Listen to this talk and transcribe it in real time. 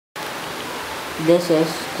This is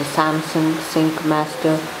the Samsung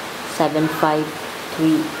Syncmaster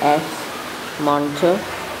 753S monitor.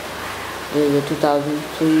 This is a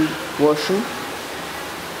 2003 version.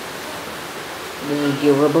 This is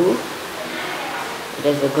durable. It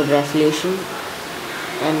has a good resolution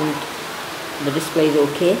and the display is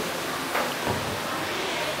okay.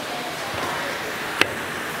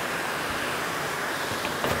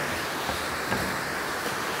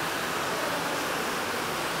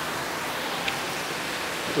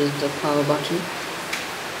 This is the power button.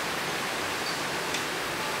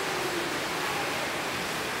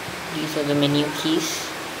 These are the menu keys.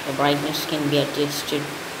 The brightness can be adjusted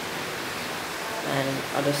and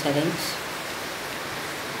other settings.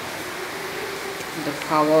 The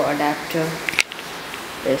power adapter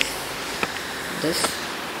is this.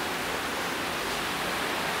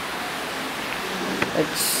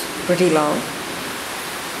 It's pretty long.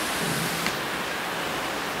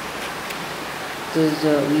 This is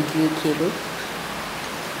the VGA cable.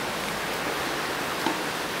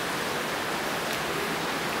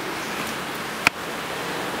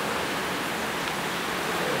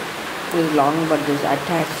 It is long, but this is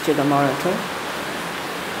attached to the monitor.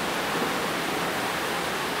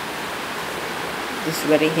 This is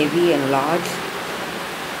very heavy and large.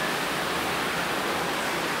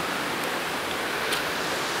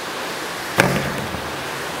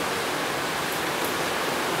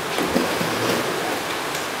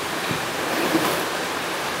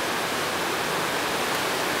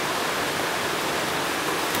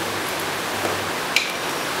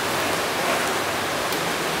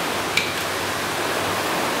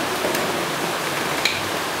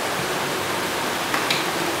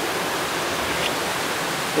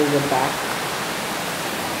 This is the back.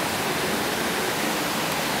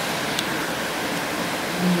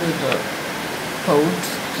 These are the ports.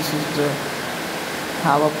 This is the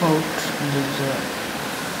power port. This is the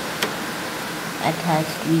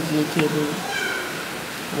attached VGA cable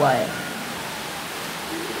wire.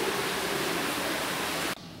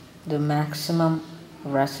 The maximum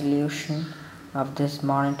resolution of this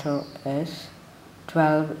monitor is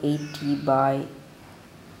 1280 by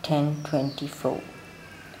 1024.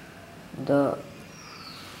 The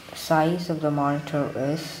size of the monitor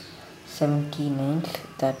is 17 inch,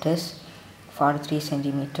 that is 43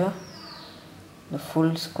 centimeter. The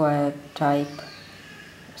full square type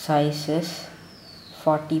size is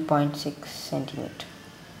 40.6 centimeter.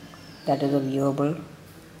 That is a viewable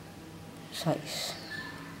size.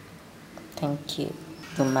 Thank you.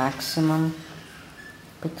 The maximum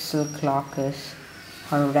pixel clock is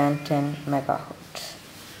 110 megahertz.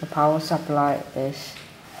 The power supply is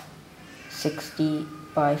 60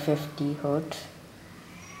 by 50 hertz,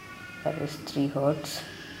 that is 3 hertz.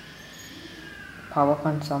 Power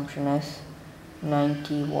consumption is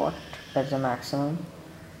 90 watt, that's the maximum,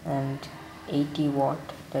 and 80 watt,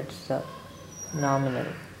 that's the nominal.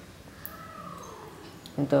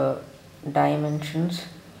 The dimensions,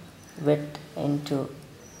 width into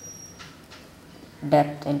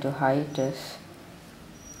depth into height is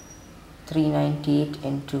 398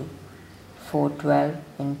 into 412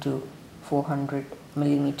 into 400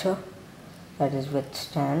 millimeter, that is width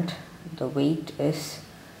stand. The weight is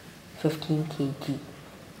 15 kg.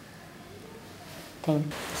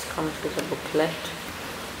 This comes with a booklet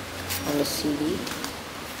and a CD.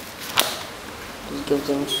 This gives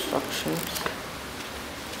the instructions.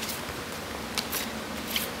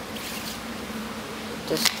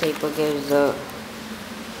 This paper gives the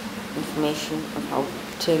information of how to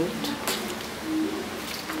tilt.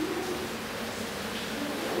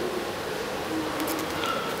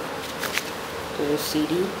 To the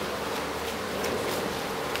CD.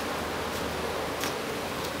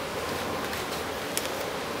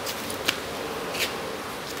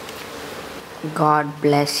 God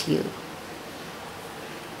bless you.